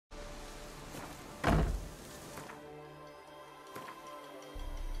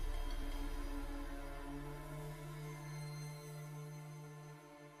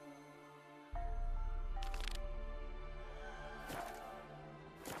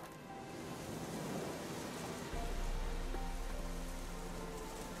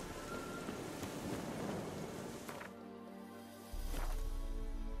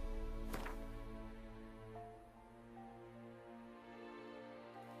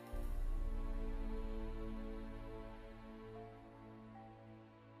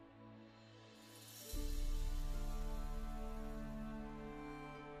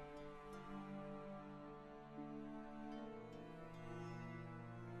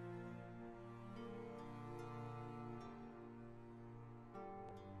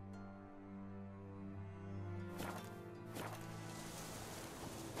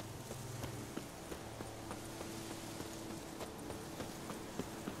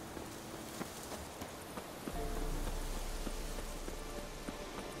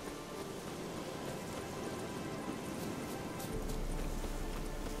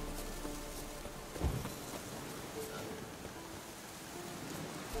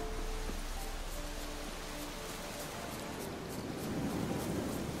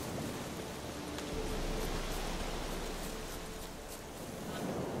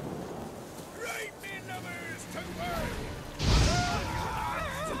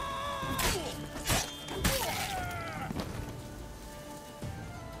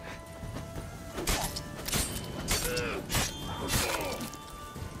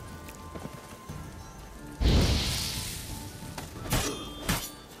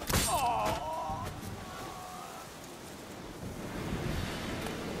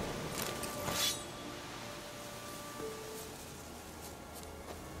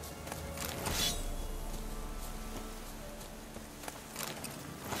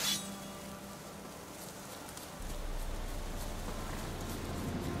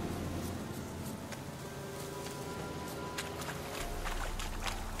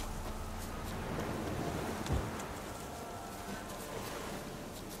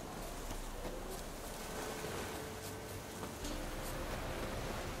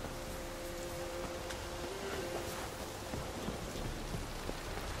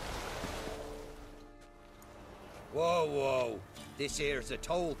This here's a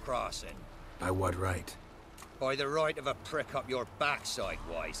toll crossing. By what right? By the right of a prick up your backside,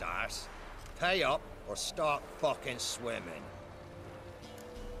 wise arse. Pay up or start fucking swimming.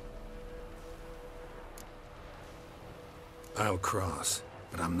 I'll cross,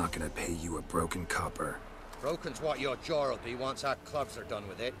 but I'm not gonna pay you a broken copper. Broken's what your jaw'll be once our clubs are done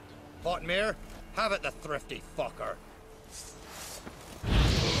with it. Bottomere, have it the thrifty fucker.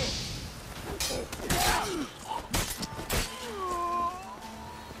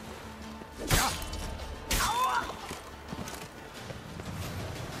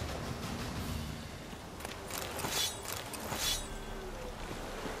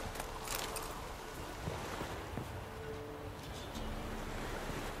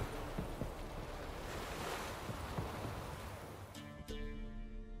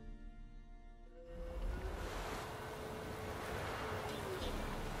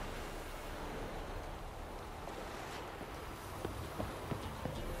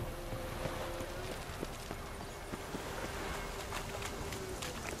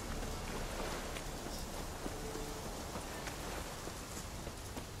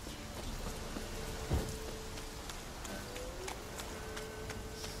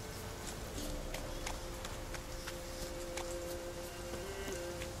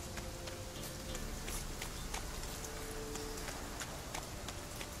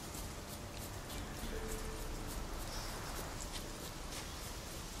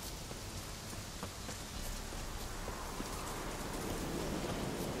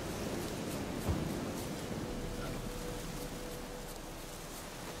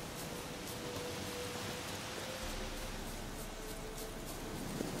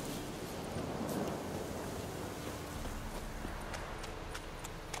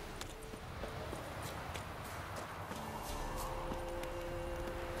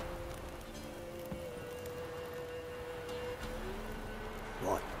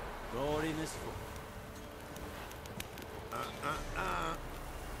 What? Roar in his foot.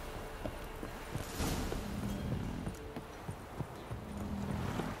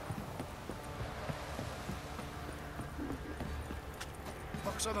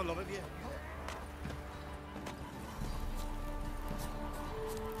 Fuck's on the love of you.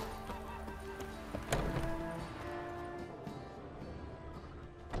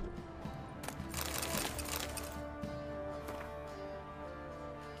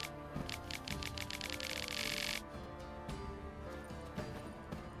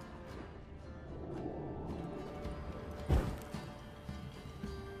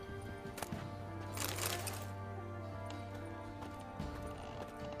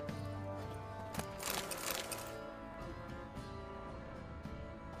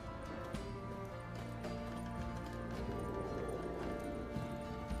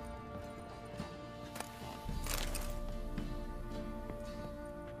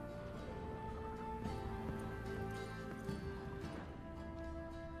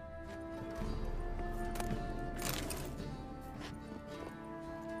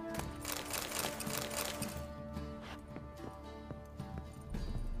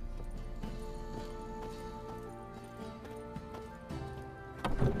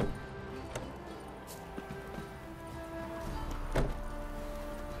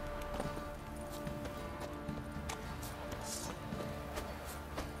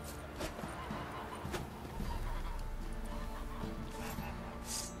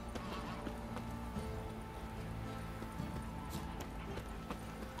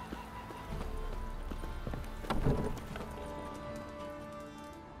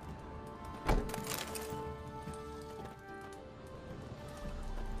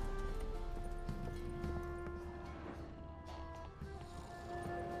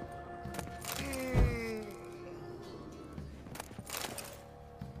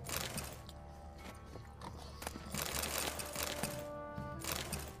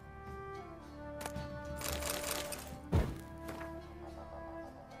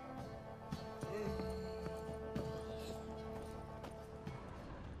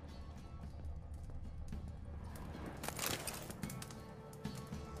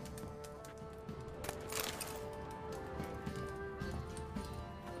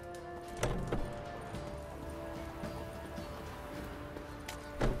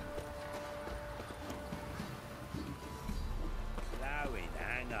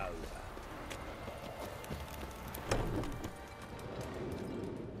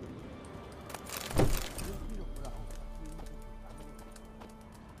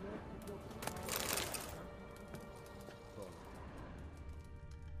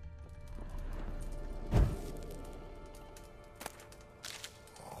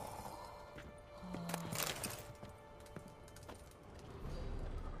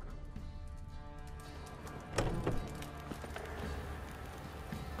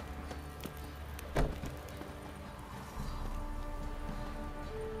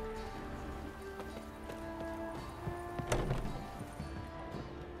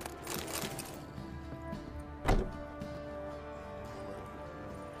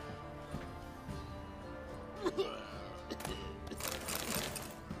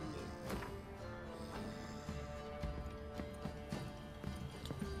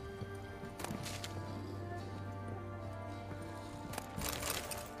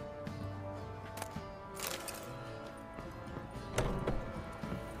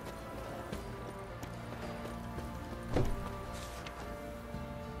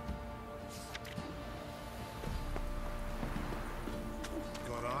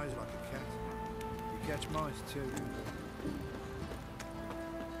 nice too.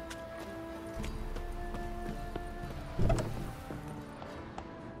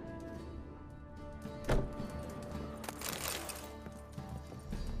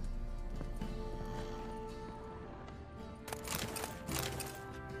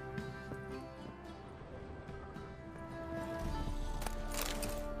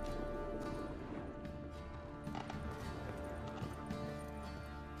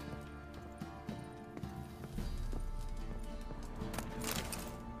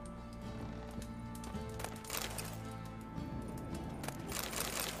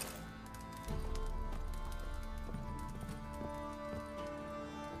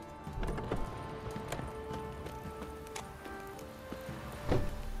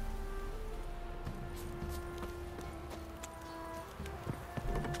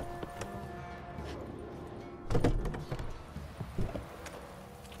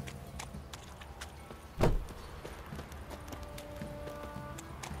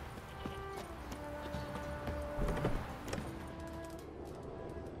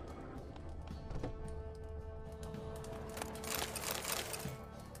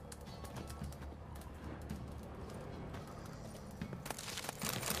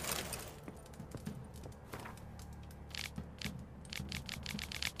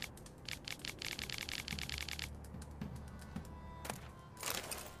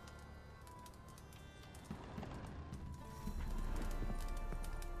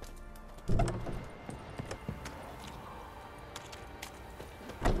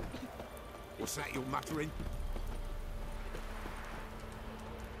 What's that you're muttering?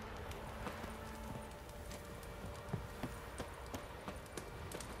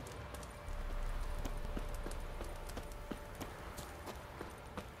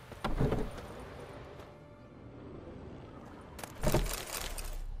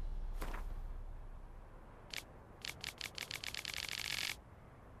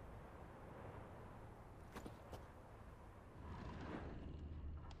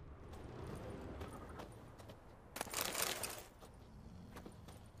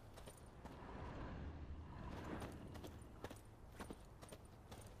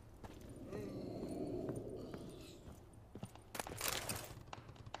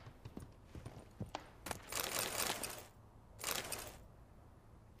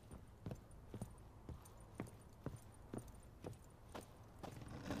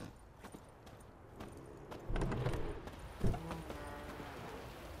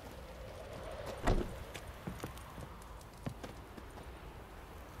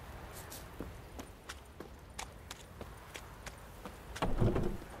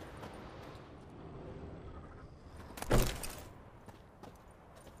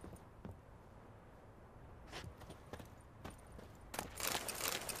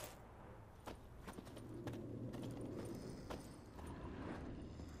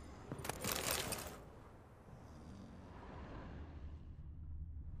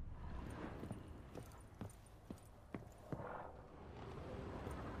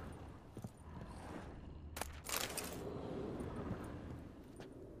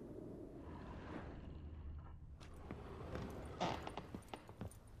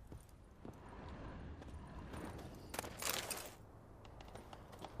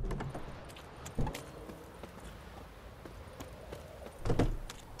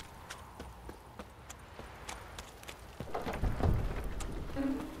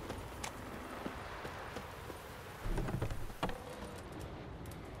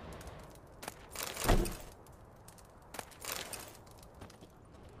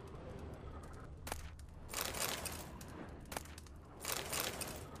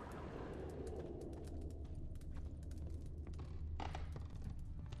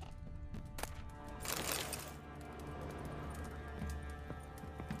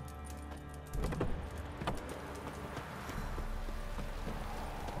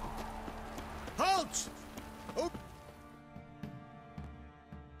 Halt! Oh.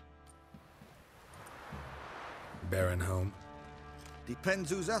 Baron home? Depends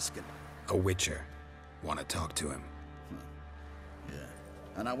who's asking. A witcher. Want to talk to him. Yeah.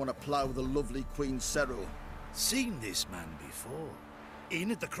 And I want to plough the lovely Queen Ciri. Seen this man before. In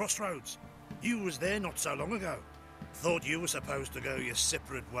at the crossroads. You was there not so long ago. Thought you were supposed to go your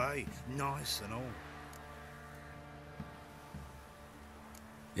separate way. Nice and all.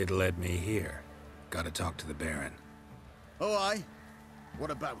 It led me here. Gotta talk to the Baron. Oh, aye?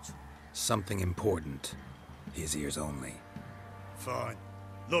 What about? Something important. His ears only. Fine.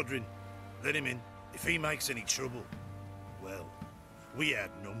 Lodrin, let him in. If he makes any trouble, well, we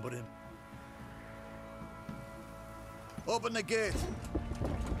outnumber him. Open the gate.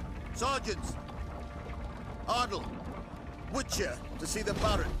 Sergeants, Ardle, Witcher, to see the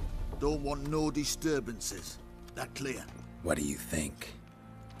Baron. Don't want no disturbances. That clear? What do you think?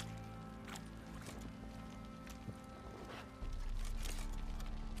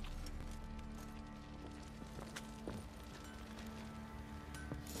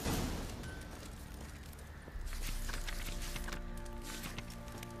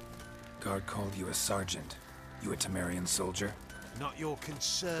 Guard called you a sergeant. You a Temerian soldier? Not your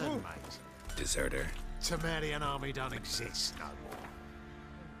concern, mate. Deserter. Temerian army don't exist no more.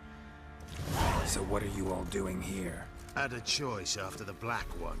 So what are you all doing here? Had a choice after the Black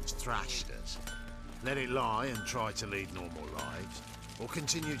Ones thrashed us. Let it lie and try to lead normal lives, or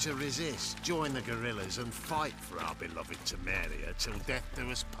continue to resist, join the guerrillas and fight for our beloved Temeria till death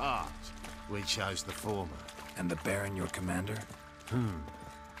do us part. We chose the former. And the Baron your commander?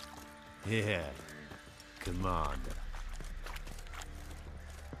 Yeah, Commander.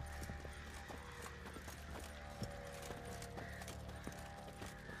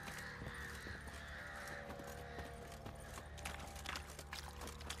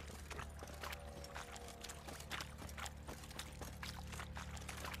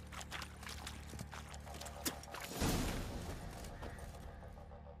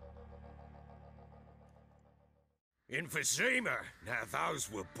 Emphysema. Now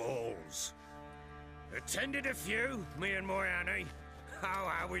those were balls. Attended a few, me and my Annie. Oh,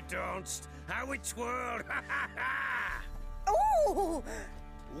 how we danced, how we twirled. Ooh!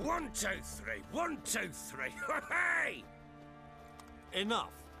 1, 2, 3. 1, 2, 3. Hey!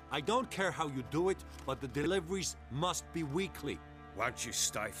 Enough. I don't care how you do it, but the deliveries must be weekly. Won't you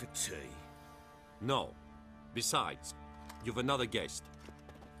stay for tea? No. Besides, you've another guest.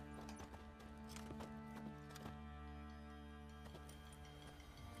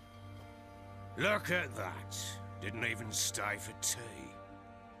 Look at that. Didn't even stay for tea.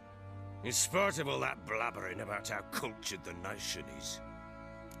 In spite of all that blabbering about how cultured the nation is.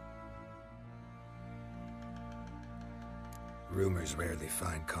 Rumors rarely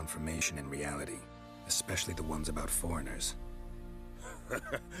find confirmation in reality, especially the ones about foreigners.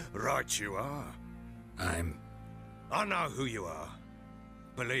 Right you are. I know who you are.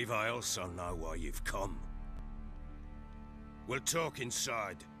 Believe I also know why you've come. We'll talk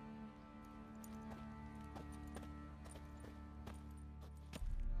inside.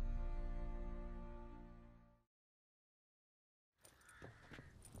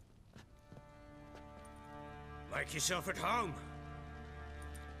 Make yourself at home.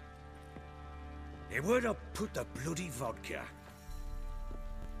 Hey, where'd I put the bloody vodka?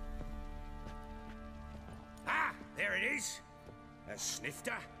 Ah, there it is. A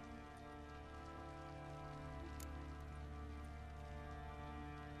snifter.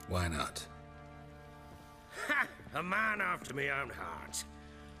 Why not? Ha! A man after my own heart.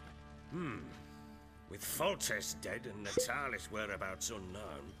 With Foltest dead and Natalis' whereabouts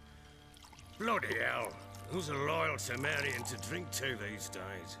unknown. Bloody hell. Who's a loyal Temerian to drink to these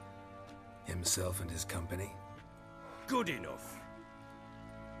days? Himself and his company? Good enough.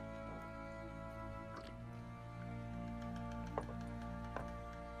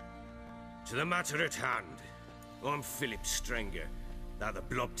 To the matter at hand. I'm Philip Strenger. Now the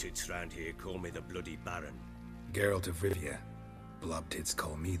Blobtits round here call me the Bloody Baron. Geralt of Rivia. Blobtits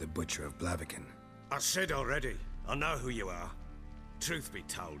call me the Butcher of Blaviken. I said already, I know who you are. Truth be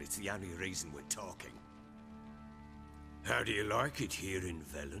told, it's the only reason we're talking. How do you like it here in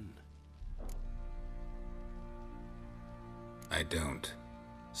Velen? I don't.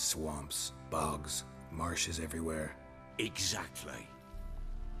 Swamps, bogs, marshes everywhere. Exactly.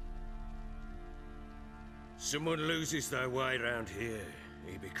 Someone loses their way around here,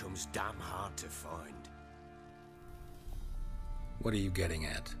 he becomes damn hard to find. What are you getting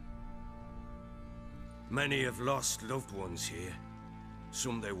at? Many have lost loved ones here.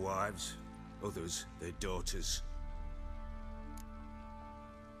 Some their wives, others their daughters.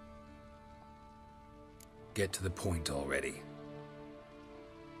 Get to the point already.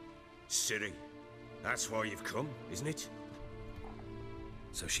 Ciri, that's why you've come, isn't it?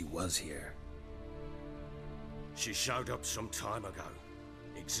 So she was here. She showed up some time ago.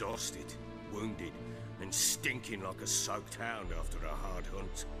 Exhausted, wounded, and stinking like a soaked hound after a hard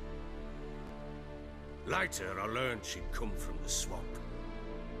hunt. Later, I learned she'd come from the swamp.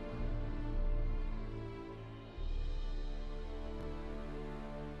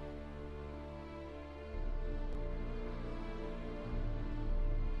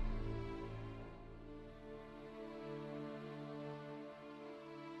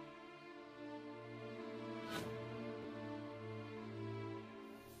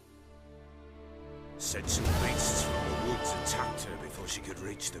 Said some beasts from the woods attacked her before she could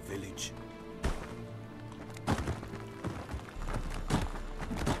reach the village.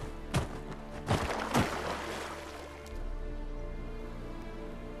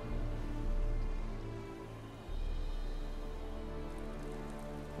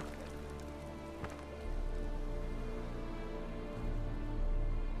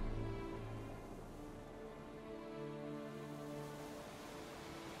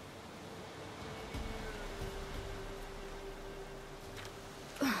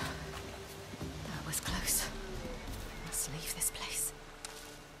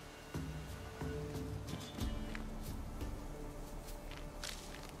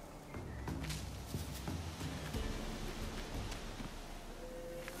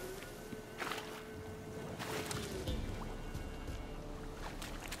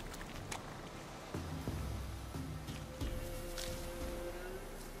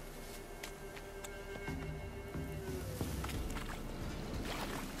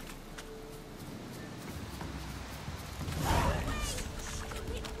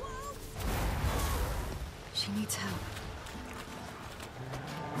 tell.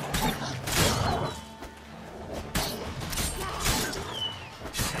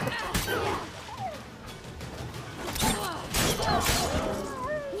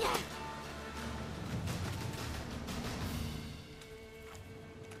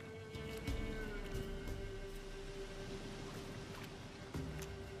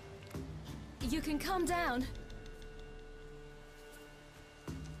 You can calm down.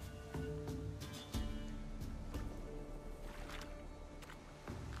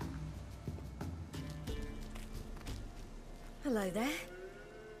 Hello there.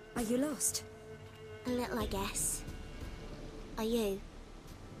 Are you lost? A little, I guess. Are you?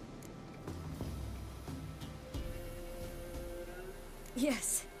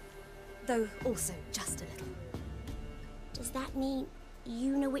 Yes. Though also just a little. Does that mean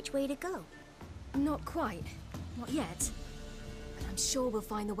you know which way to go? Not quite. Not yet. But I'm sure we'll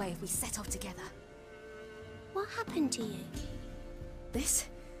find the way if we set off together. What happened to you? This?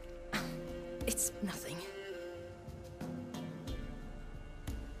 It's nothing.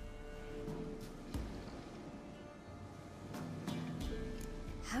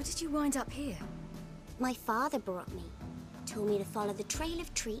 How did you wind up here? My father brought me. Told me to follow the trail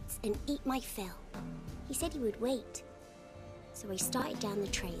of treats and eat my fill. He said he would wait. So I started down the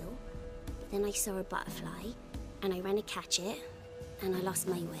trail, but then I saw a butterfly, and I ran to catch it, and I lost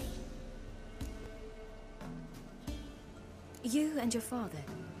my way. You and your father,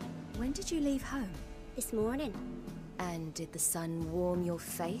 when did you leave home? This morning. And did the sun warm your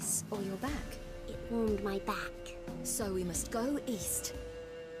face or your back? It warmed my back. So we must go east.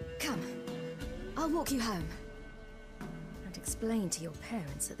 Come, I'll walk you home. And explain to your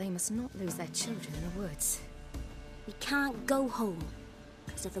parents that they must not lose their children in the woods. We can't go home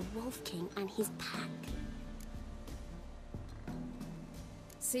because of the Wolf King and his pack.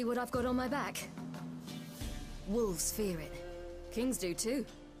 See what I've got on my back? Wolves fear it. Kings do too.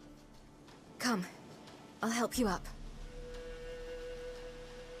 Come, I'll help you up.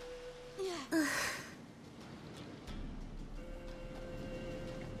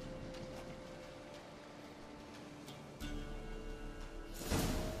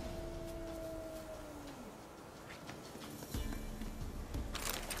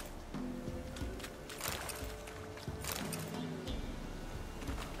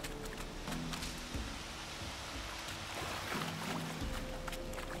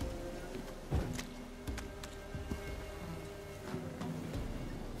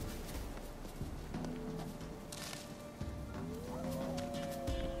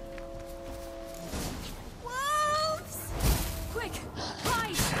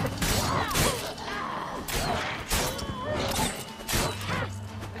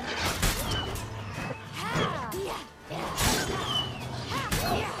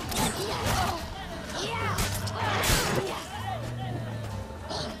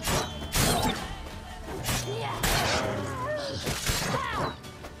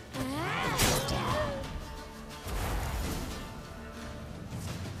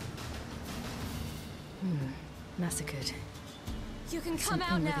 Massacred. You can come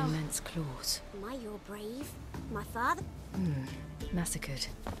out now. With immense claws. Am I your brave? My father? Massacred.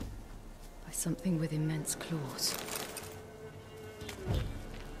 By something with immense claws.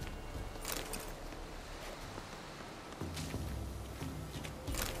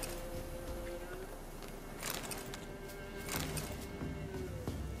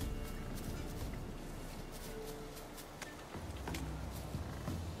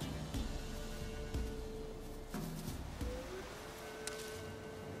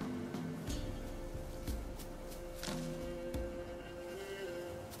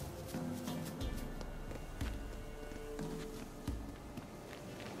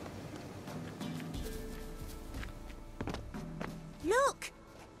 Look!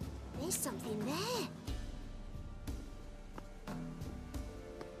 There's something there.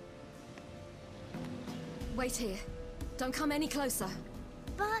 Wait here. Don't come any closer.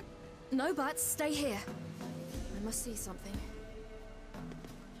 But... No buts. Stay here. I must see something.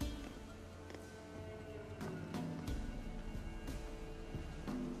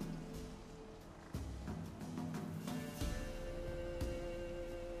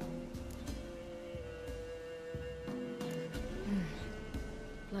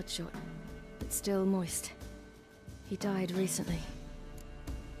 Bloodshot, but still moist. He died recently.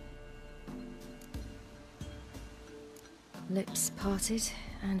 Lips parted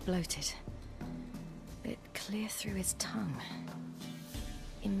and bloated. Bit clear through his tongue.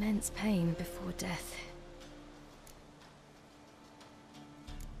 Immense pain before death.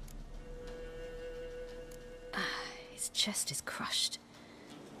 His chest is crushed.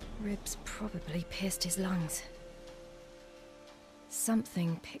 Ribs probably pierced his lungs.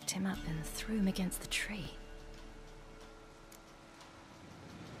 something picked him up and threw him against the tree.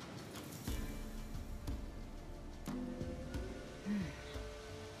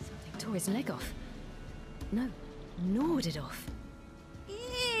 Something tore his leg off. No, gnawed it off. Ew,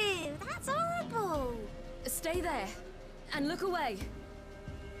 that's horrible! Stay there, and look away.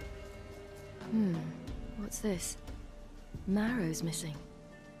 What's this? Marrow's missing.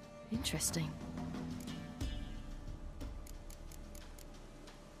 Interesting.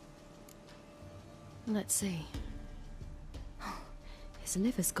 Let's see. His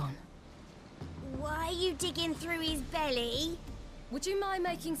liver's gone. Why are you digging through his belly? Would you mind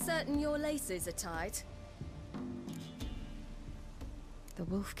making certain your laces are tied? The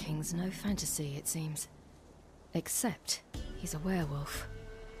Wolf King's no fantasy, it seems. Except he's a werewolf.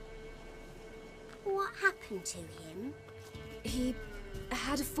 What happened to him? He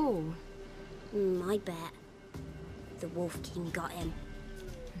had a fall. I bet. The Wolf King got him.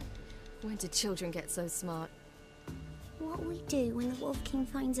 When did children get so smart? What'll we do when the Wolf King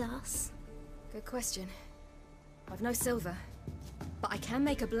finds us? Good question. I've no silver, but I can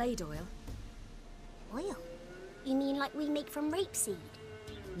make a blade oil. Oil? You mean like we make from rapeseed?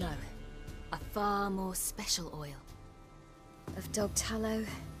 No, a far more special oil. Of dog tallow,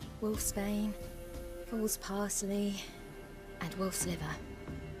 wolf's bane, fool's parsley, and wolf's liver.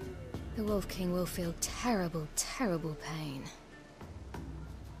 The Wolf King will feel terrible, terrible pain.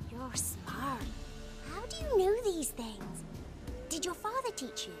 You're smart. How do you know these things? Did your father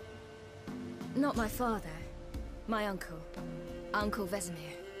teach you? Not my father. My uncle. Uncle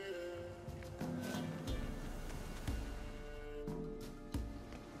Vesemir.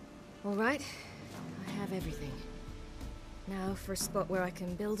 All right. I have everything. Now for a spot where I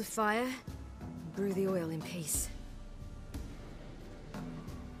can build a fire and brew the oil in peace.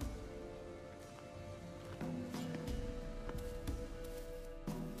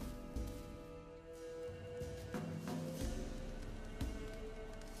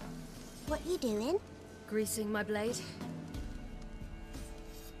 What you doing? Greasing my blade.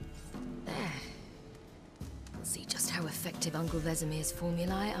 There. We'll see just how effective Uncle Vesemir's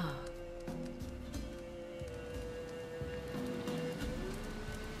formulae are.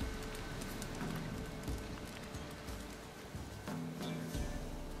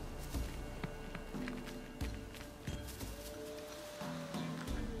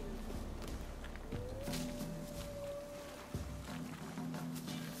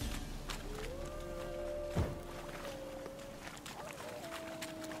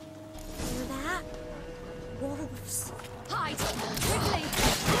 Wolves. Hide! Quickly!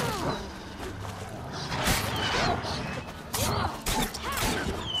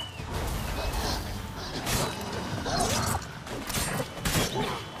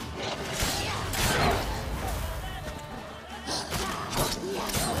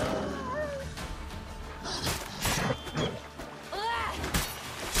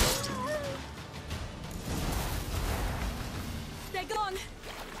 They're gone!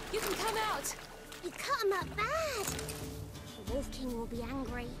 You can come out! You cut him up bad. The Wolf King will be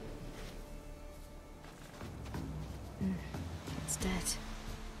angry. It's dead.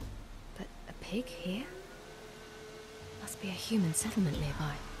 But a pig here? Must be a human settlement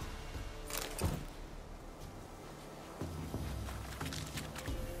nearby.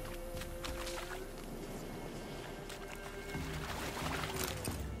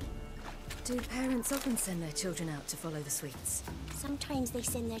 Do parents often send their children out to follow the sweets? Sometimes they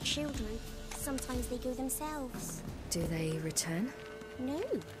send their children. Sometimes they go themselves. Do they return? No.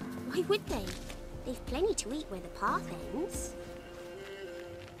 Why would they? They've plenty to eat where the path ends.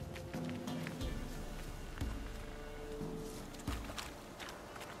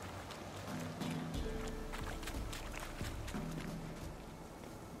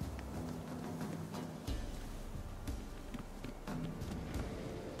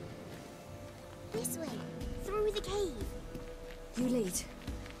 This way. Through the cave. You lead.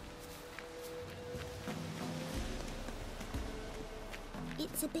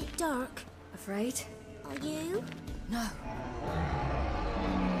 It's a bit dark. Afraid? Are you? No.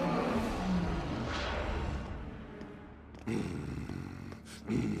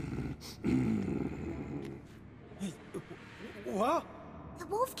 What? The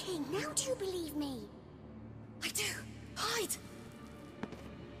Wolf King, now do you believe me? I do. Hide!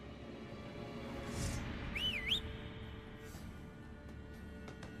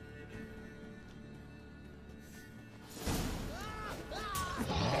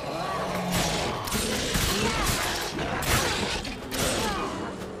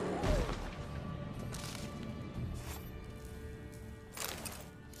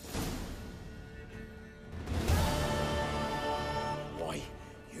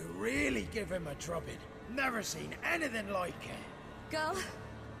 really give him a drubbing. Never seen anything like it. Girl,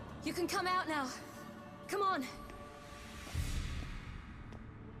 you can come out now. Come on.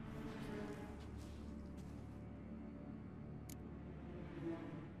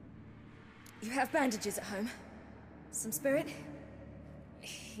 You have bandages at home? Some spirit?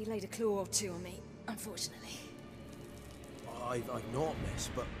 He laid a claw or two on me, unfortunately. I've not, miss,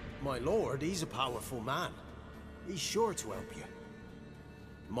 but my lord, he's a powerful man. He's sure to help you.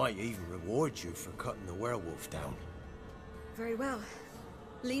 Might even reward you for cutting the werewolf down. Very well.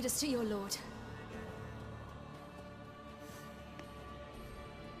 Lead us to your lord.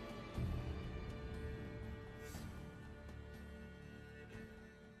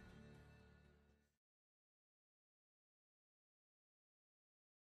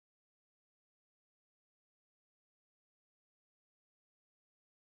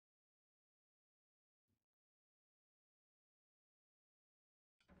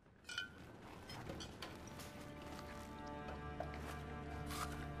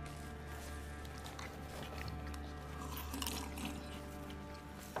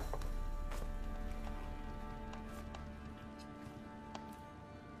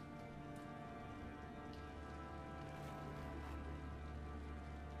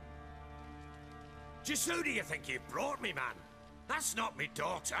 Just who do you think you've brought me, man? That's not me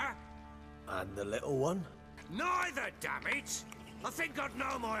daughter. And the little one? Neither, damn it! I think I'd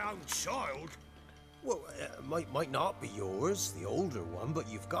know my own child. Well, might not be yours, the older one, but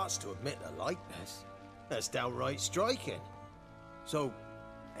you've got to admit a likeness. That's downright striking. So,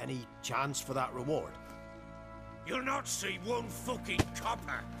 any chance for that reward? You'll not see one fucking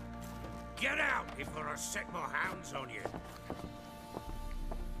copper. Get out before I set my hounds on you.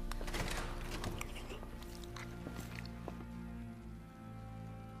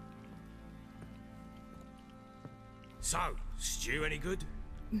 So, stew any good?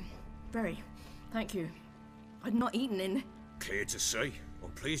 Very. Thank you. I'd not eaten in... Clear to see.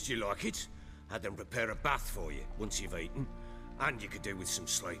 I'm pleased you like it. Had them prepare a bath for you once you've eaten. And you could do with some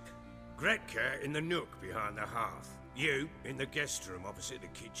sleep. Gretka in the nook behind the hearth. You in the guest room opposite the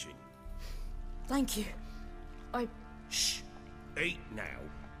kitchen. Thank you. Shh. Eat now.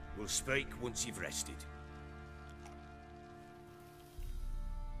 We'll speak once you've rested.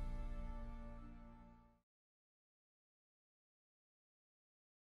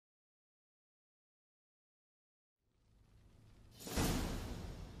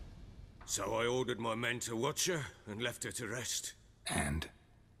 So I ordered my men to watch her and left her to rest. And?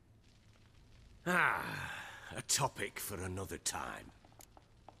 A topic for another time.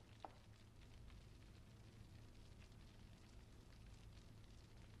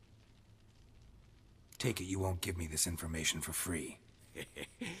 Take it you won't give me this information for free.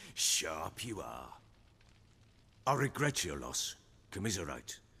 Sharp you are. I regret your loss.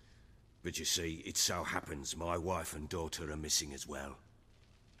 Commiserate. But you see, it so happens my wife and daughter are missing as well.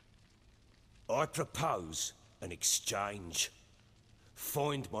 I propose an exchange.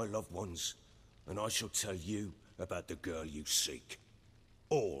 Find my loved ones, and I shall tell you about the girl you seek.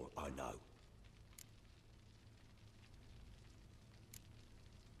 All I know.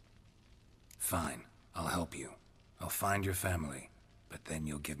 Fine. I'll help you. I'll find your family, but then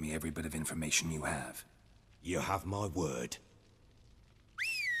you'll give me every bit of information you have. You have my word.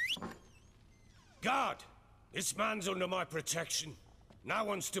 Guard! This man's under my protection. No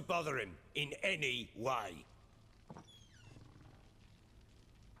one's to bother him in any way.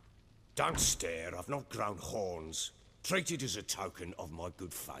 Don't stare, I've not grown horns. Treat it as a token of my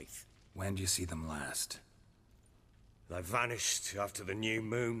good faith. When do you see them last? They vanished after the new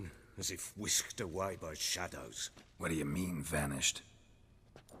moon, as if whisked away by shadows. What do you mean, vanished?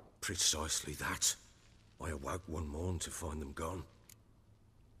 Precisely that. I awoke one morn to find them gone.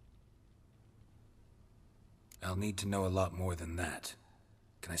 I'll need to know a lot more than that.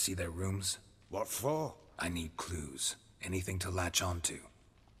 Can I see their rooms? What for? I need clues. Anything to latch onto.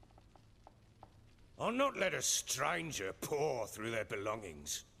 I'll not let a stranger pore through their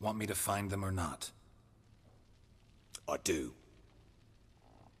belongings. Want me to find them or not? I do.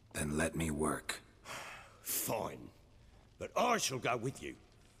 Then let me work. Fine. But I shall go with you.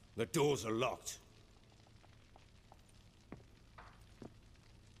 The doors are locked,